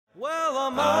Well,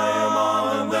 I'm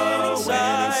on the winning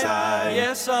side.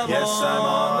 Yes, I'm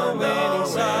on the winning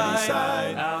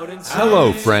side.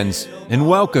 Hello, friends, and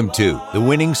welcome to the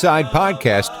Winning Side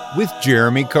Podcast with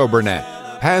Jeremy Coburnett,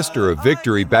 pastor of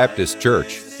Victory Baptist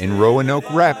Church in Roanoke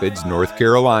Rapids, North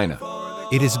Carolina.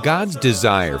 It is God's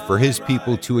desire for His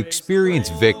people to experience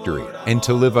victory and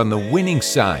to live on the winning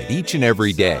side each and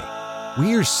every day.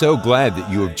 We are so glad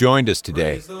that you have joined us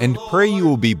today and pray you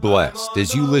will be blessed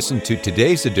as you listen to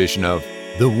today's edition of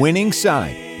The Winning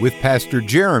Side with Pastor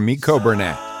Jeremy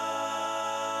Coburnett.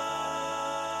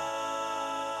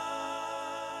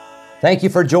 Thank you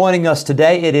for joining us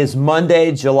today. It is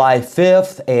Monday, July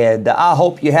 5th, and I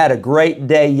hope you had a great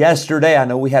day yesterday. I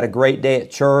know we had a great day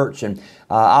at church, and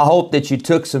I hope that you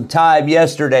took some time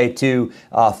yesterday to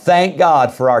thank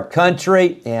God for our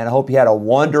country, and I hope you had a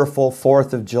wonderful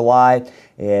 4th of July.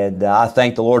 And I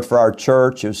thank the Lord for our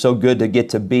church. It was so good to get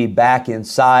to be back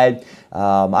inside.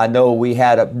 I know we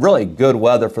had a really good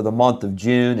weather for the month of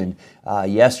June, and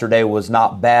yesterday was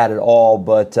not bad at all,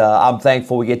 but I'm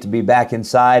thankful we get to be back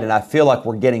inside, and I feel like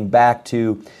we're getting back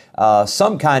to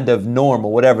some kind of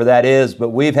normal, whatever that is. But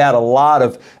we've had a lot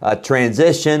of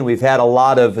transition. We've had a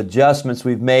lot of adjustments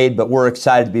we've made, but we're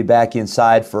excited to be back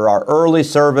inside for our early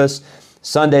service,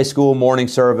 Sunday school morning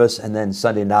service, and then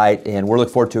Sunday night. And we're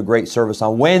looking forward to a great service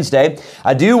on Wednesday.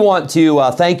 I do want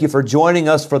to thank you for joining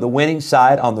us for the Winning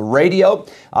Side on the radio,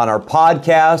 on our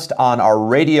podcast, on our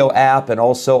radio app, and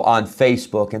also on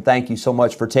Facebook. And thank you so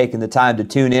much for taking the time to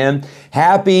tune in.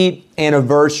 Happy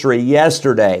anniversary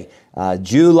yesterday.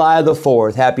 July the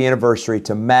 4th, happy anniversary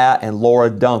to Matt and Laura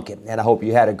Duncan. And I hope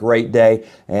you had a great day.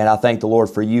 And I thank the Lord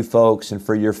for you folks and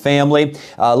for your family.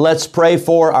 Let's pray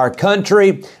for our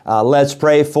country. Let's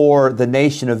pray for the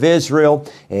nation of Israel.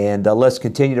 And let's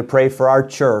continue to pray for our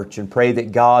church and pray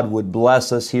that God would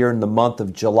bless us here in the month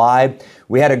of July.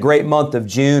 We had a great month of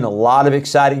June, a lot of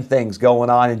exciting things going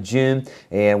on in June,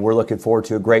 and we're looking forward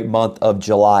to a great month of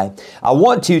July. I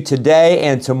want to today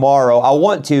and tomorrow, I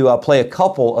want to play a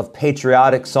couple of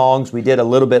patriotic songs. We did a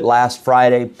little bit last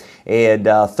Friday and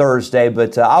Thursday,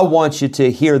 but I want you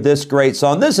to hear this great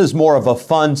song. This is more of a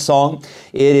fun song.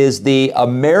 It is the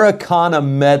Americana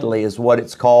Medley is what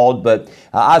it's called, but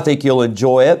I think you'll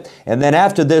enjoy it. And then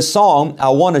after this song, I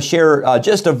want to share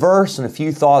just a verse and a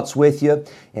few thoughts with you,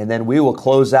 and then we will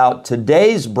close out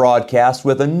today's broadcast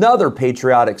with another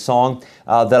patriotic song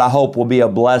that I hope will be a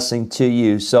blessing to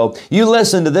you. So you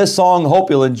listen to this song, hope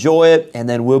you'll enjoy it, and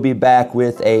then we'll be back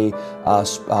with a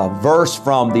verse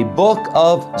from the book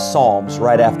of Psalms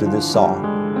right after this song.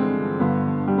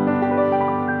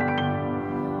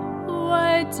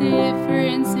 What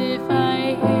difference if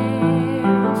I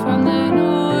hail from the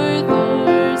north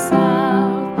or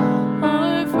south,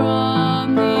 or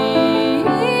from the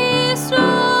east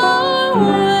or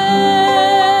west?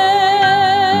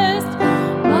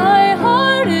 My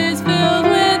heart is filled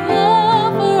with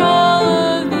love for all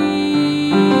of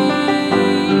these.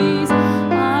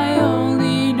 I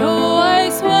only know I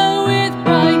swell with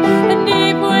pride, and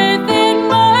deep within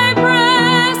my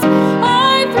breast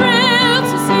I thrill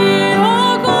to see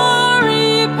all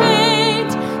glory paid.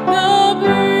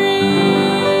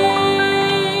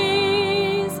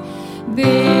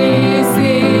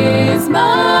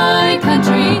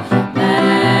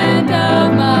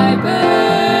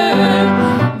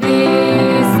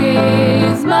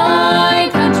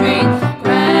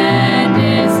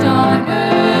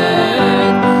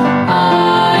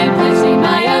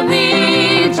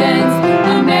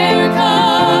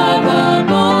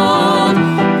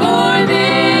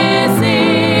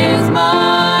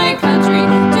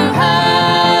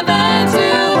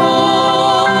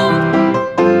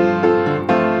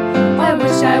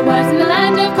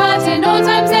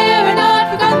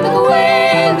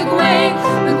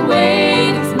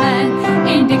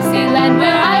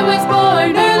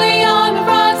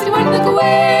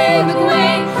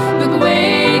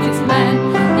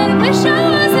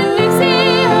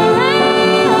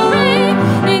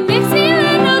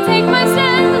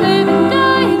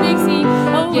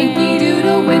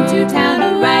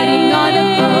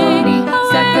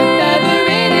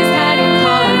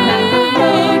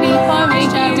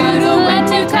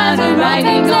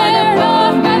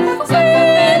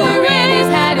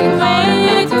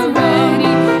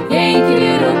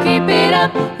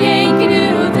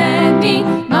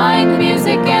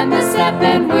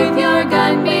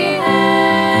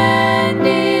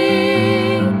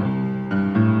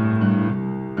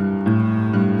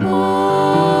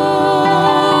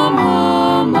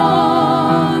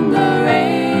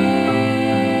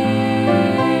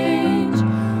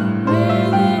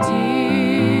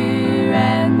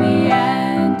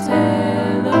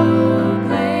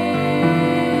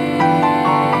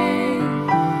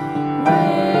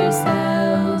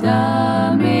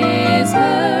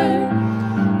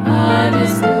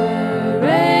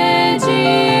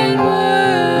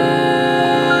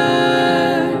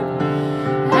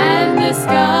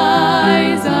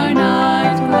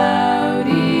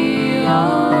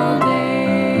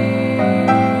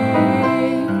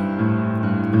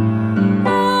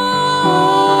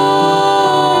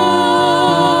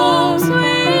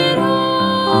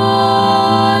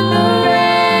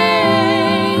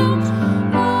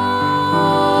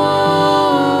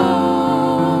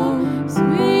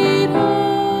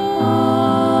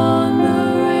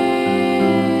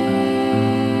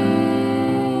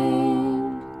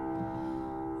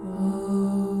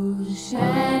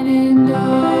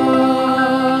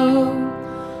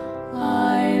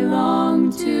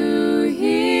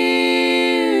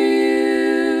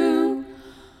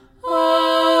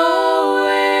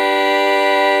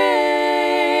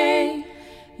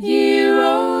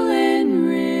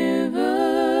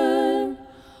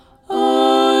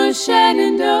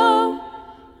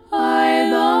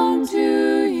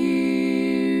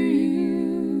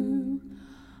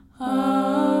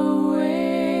 away.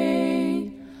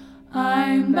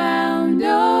 I'm bound away.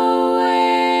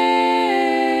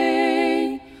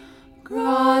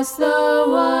 Cross the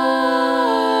wide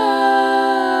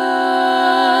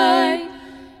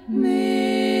Missouri.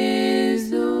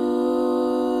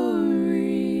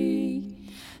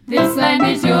 This land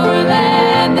is your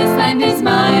land, this land is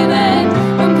my land.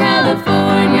 From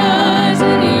California to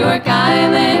the New York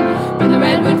Island, from the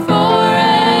Redwood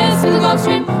Forest to the Gulf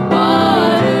Stream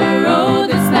water. Oh,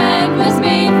 this land was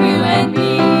made for you and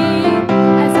me.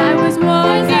 As I was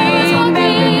walking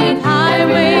the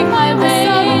highway,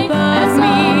 as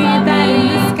me that in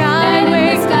the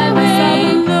skyway,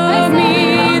 below me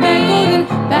that golden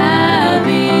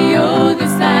valley. Oh,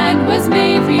 this land was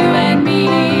made for you and me.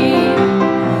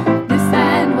 This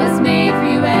land was made for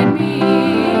you and me.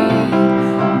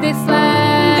 This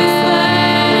land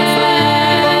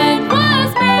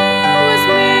was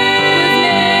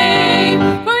made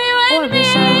for you and me.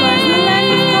 The land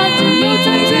of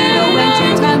continental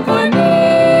adventure time for me.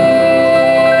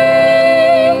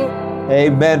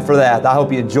 Amen for that. I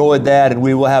hope you enjoyed that, and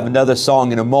we will have another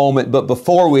song in a moment. But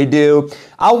before we do,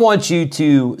 I want you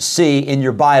to see in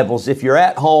your Bibles, if you're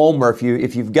at home or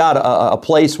if you've got a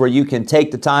place where you can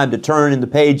take the time to turn in the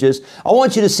pages, I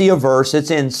want you to see a verse. It's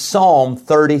in Psalm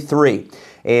 33.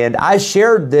 And I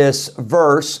shared this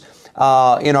verse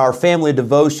in our family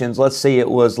devotions. Let's see, it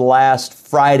was last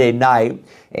Friday night.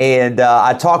 And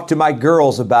I talked to my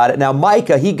girls about it. Now,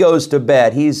 Micah, he goes to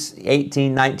bed. He's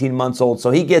 18, 19 months old, so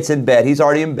he gets in bed. He's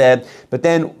already in bed. But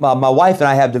then my wife and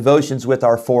I have devotions with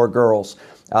our 4 girls.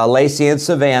 Lacey and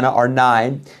Savannah are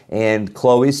 9, and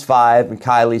Chloe's 5, and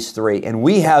Kylie's 3. And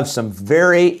we have some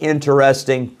very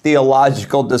interesting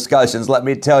theological discussions, let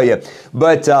me tell you.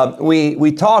 But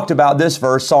we talked about this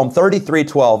verse, Psalm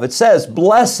 33:12. It says,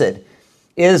 "Blessed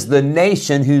is the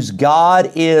nation whose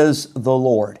God is the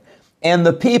Lord, and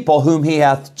the people whom he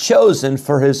hath chosen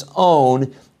for his own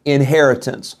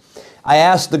inheritance." I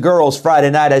asked the girls Friday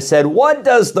night, I said, what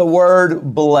does the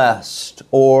word blessed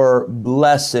or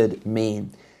blessed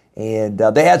mean? And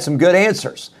they had some good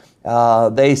answers.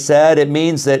 They said it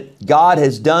means that God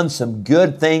has done some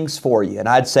good things for you. And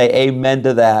I'd say amen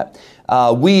to that.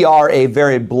 We are a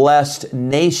very blessed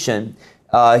nation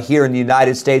here in the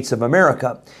United States of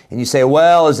America. And you say,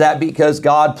 well, is that because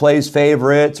God plays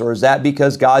favorites, or is that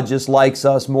because God just likes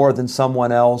us more than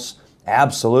someone else?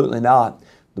 Absolutely not.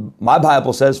 My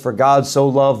Bible says, for God so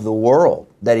loved the world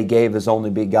that he gave his only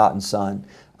begotten Son.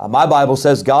 My Bible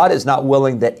says God is not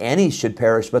willing that any should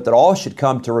perish, but that all should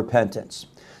come to repentance.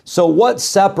 So what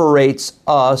separates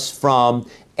us from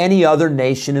any other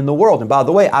nation in the world? And by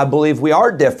the way, I believe we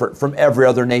are different from every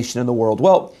other nation in the world.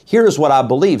 Well, here's what I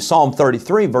believe. Psalm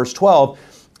 33, verse 12,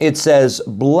 it says,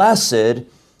 "Blessed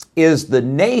is the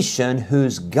nation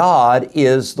whose God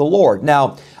is the Lord."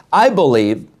 Now, I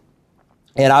believe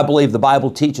the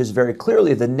Bible teaches very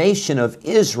clearly the nation of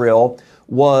Israel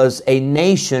was a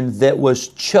nation that was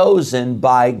chosen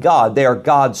by God. They are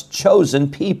God's chosen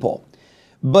people.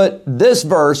 But this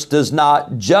verse does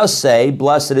not just say,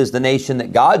 blessed is the nation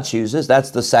that God chooses.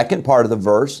 That's the second part of the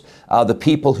verse, the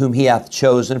people whom he hath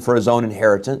chosen for his own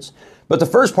inheritance. But the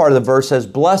first part of the verse says,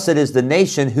 blessed is the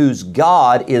nation whose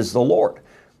God is the Lord.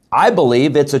 I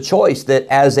believe it's a choice that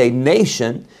as a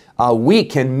nation we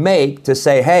can make to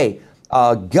say, hey,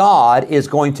 God is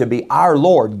going to be our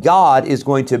Lord. God is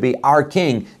going to be our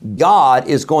King. God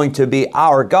is going to be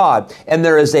our God. And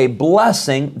there is a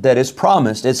blessing that is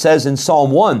promised. It says in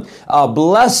Psalm 1,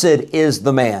 blessed is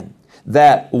the man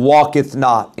that walketh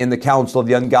not in the counsel of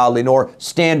the ungodly, nor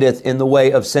standeth in the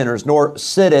way of sinners, nor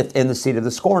sitteth in the seat of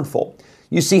the scornful.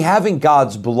 You see, having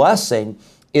God's blessing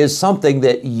is something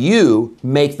that you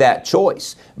make that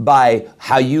choice by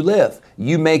how you live.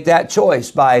 You make that choice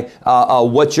by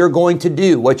what you're going to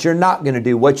do, what you're not going to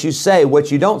do, what you say,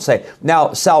 what you don't say.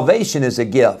 Now, salvation is a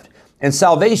gift, and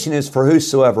salvation is for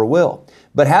whosoever will.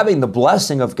 But having the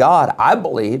blessing of God, I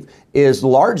believe, is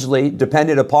largely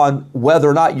dependent upon whether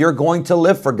or not you're going to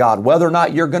live for God, whether or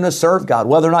not you're going to serve God,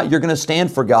 whether or not you're going to stand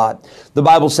for God. The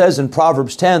Bible says in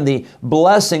Proverbs 10, the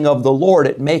blessing of the Lord,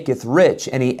 it maketh rich,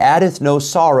 and he addeth no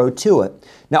sorrow to it.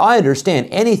 Now, I understand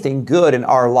anything good in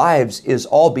our lives is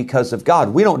all because of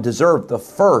God. We don't deserve the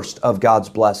first of God's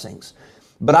blessings.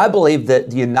 But I believe that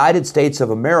the United States of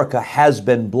America has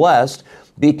been blessed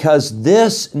because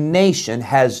this nation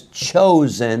has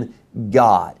chosen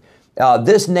God.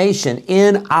 This nation,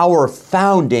 in our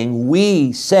founding,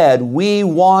 we said we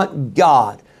want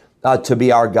God to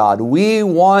be our God. We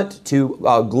want to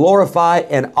glorify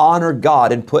and honor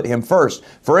God and put him first.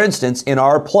 For instance, in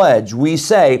our pledge, we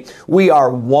say we are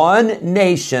one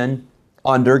nation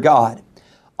under God.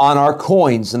 On our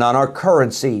coins and on our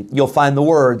currency, you'll find the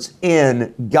words,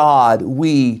 "In God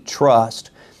we trust."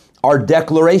 Our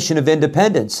Declaration of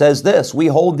Independence says this: we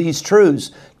hold these truths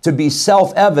to be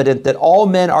self-evident that all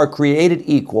men are created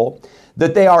equal,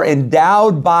 that they are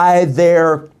endowed by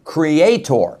their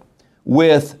Creator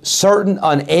with certain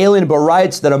unalienable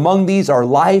rights, that among these are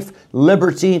life,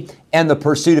 liberty, and the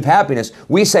pursuit of happiness.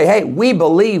 We say, hey, we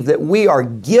believe that we are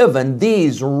given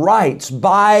these rights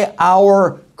by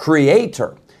our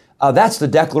Creator. That's the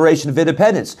Declaration of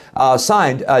Independence,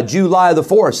 signed July the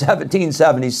 4th,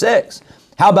 1776.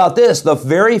 How about this? The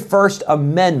very first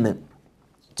amendment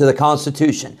to the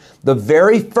Constitution, the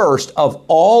very first of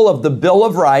all of the Bill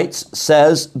of Rights,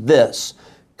 says this: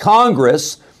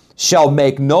 Congress shall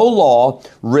make no law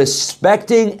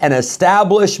respecting an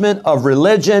establishment of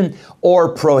religion or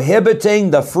prohibiting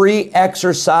the free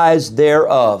exercise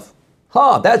thereof.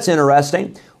 That's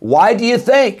interesting. Why do you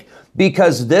think?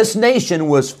 Because this nation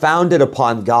was founded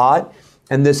upon God,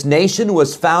 and this nation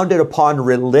was founded upon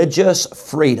religious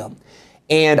freedom.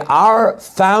 And our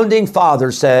founding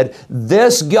fathers said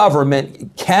this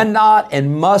government cannot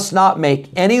and must not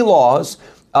make any laws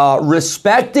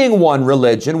respecting one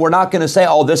religion. We're not going to say,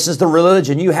 oh, this is the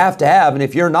religion you have to have, and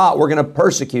if you're not, we're going to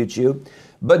persecute you.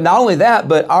 But not only that,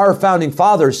 but our founding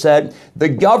fathers said the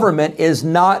government is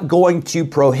not going to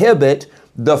prohibit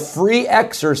the free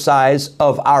exercise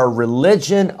of our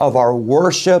religion, of our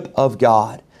worship of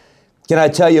God. Can I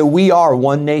tell you, we are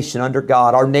one nation under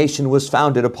God. Our nation was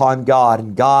founded upon God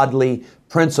and godly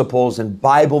principles and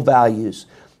Bible values.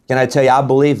 Can I tell you, I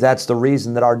believe that's the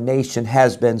reason that our nation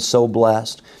has been so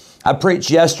blessed. I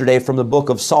preached yesterday from the book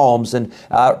of Psalms, and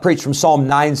preached from Psalm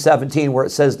 9:17, where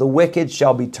it says, the wicked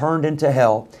shall be turned into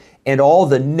hell, and all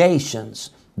the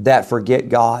nations that forget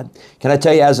God. Can I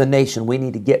tell you, as a nation, we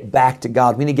need to get back to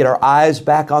God. We need to get our eyes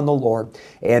back on the Lord.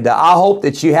 And I hope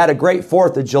that you had a great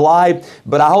 4th of July,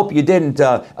 but I hope you didn't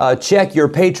check your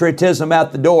patriotism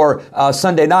at the door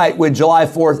Sunday night when July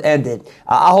 4th ended.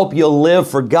 I hope you'll live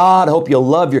for God. I hope you'll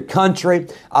love your country.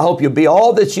 I hope you'll be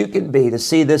all that you can be to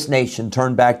see this nation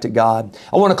turn back to God.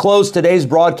 I want to close today's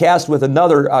broadcast with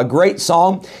another great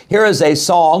song. Here is a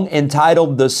song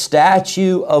entitled "The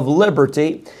Statue of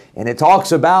Liberty." And it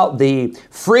talks about the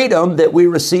freedom that we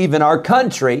receive in our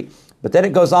country, but then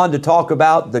it goes on to talk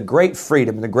about the great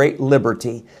freedom and the great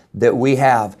liberty that we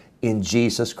have in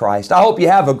Jesus Christ. I hope you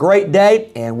have a great day,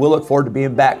 and we'll look forward to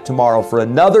being back tomorrow for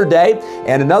another day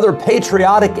and another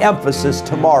patriotic emphasis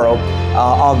tomorrow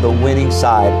on the Winning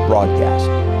Side broadcast.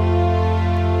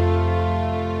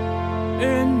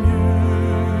 In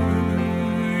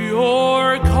New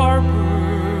York Harbor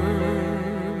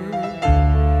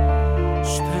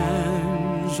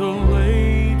stands a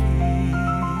lady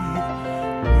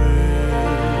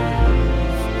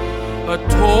with a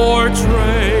torch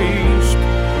raised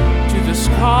to the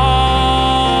sky,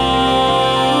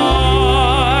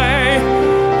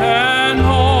 and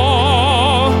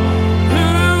all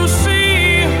who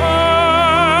see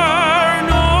her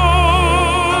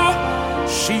know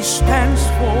she stands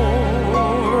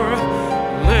for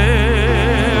liberty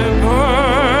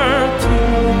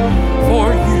for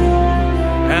you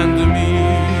and me.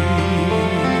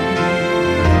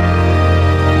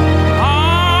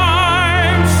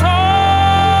 I'm so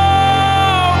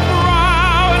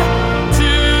proud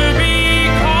to be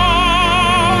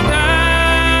called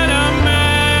an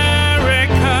American,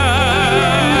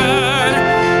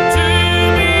 to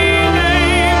be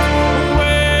named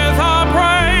with the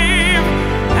brave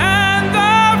and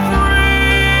the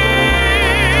free.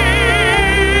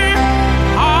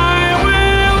 I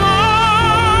will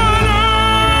honor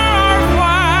our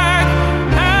flag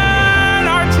and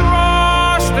our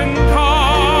trust in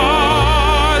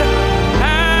God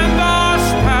and the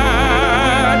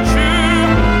Statue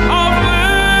of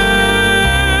Liberty.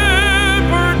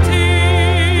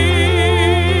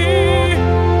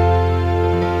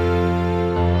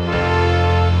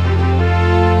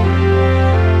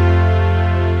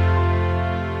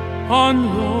 On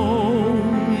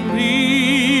lonely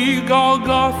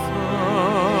Golgotha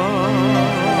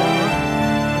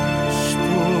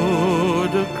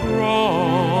stood a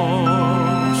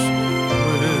cross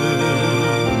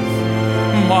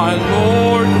with my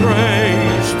Lord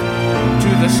raised to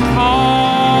the sky,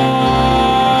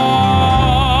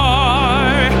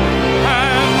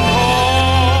 and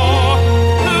all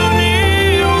who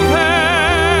kneel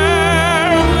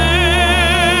there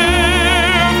live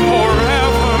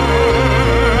forever,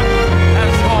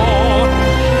 as all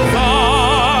the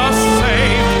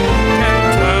saved can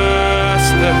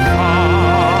testify.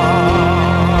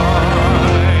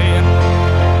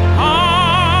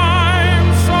 I'm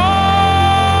so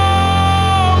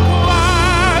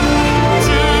glad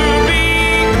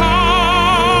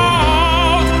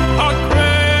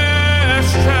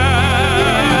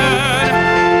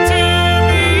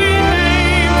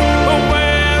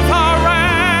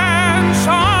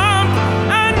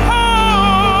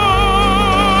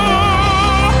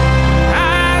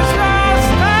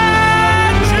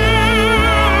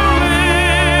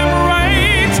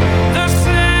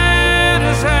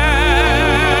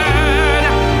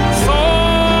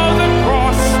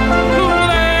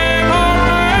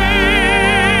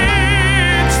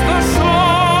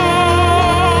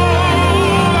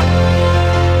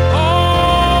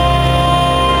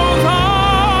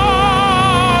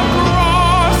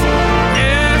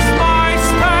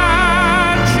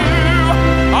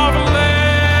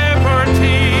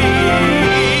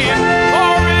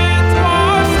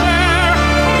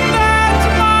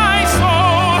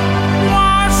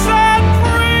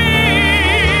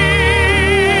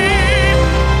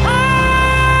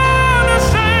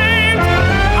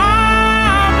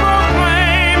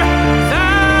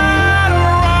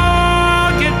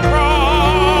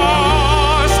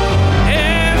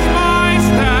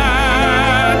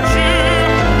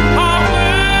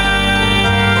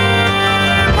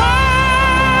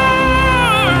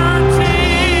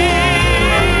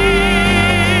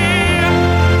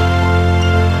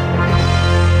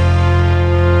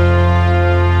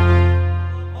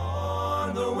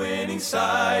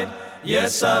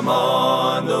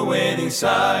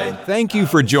side. Thank you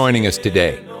for joining us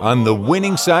today on the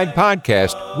Winning Side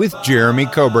Podcast with Jeremy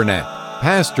Coburnett,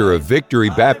 pastor of Victory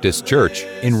Baptist Church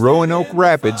in Roanoke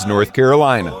Rapids, North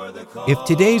Carolina. If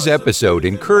today's episode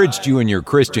encouraged you in your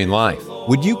Christian life,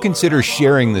 would you consider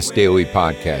sharing this daily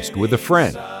podcast with a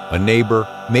friend, a neighbor,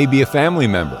 maybe a family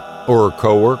member, or a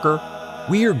coworker?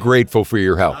 We are grateful for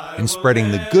your help in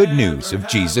spreading the good news of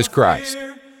Jesus Christ.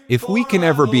 If we can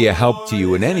ever be a help to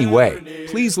you in any way,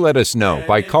 please let us know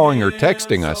by calling or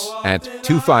texting us at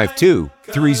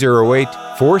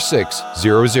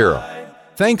 252-308-4600.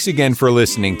 Thanks again for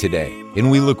listening today,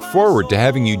 and we look forward to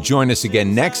having you join us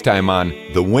again next time on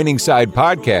the Winning Side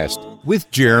Podcast with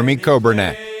Jeremy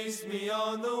Coburnett.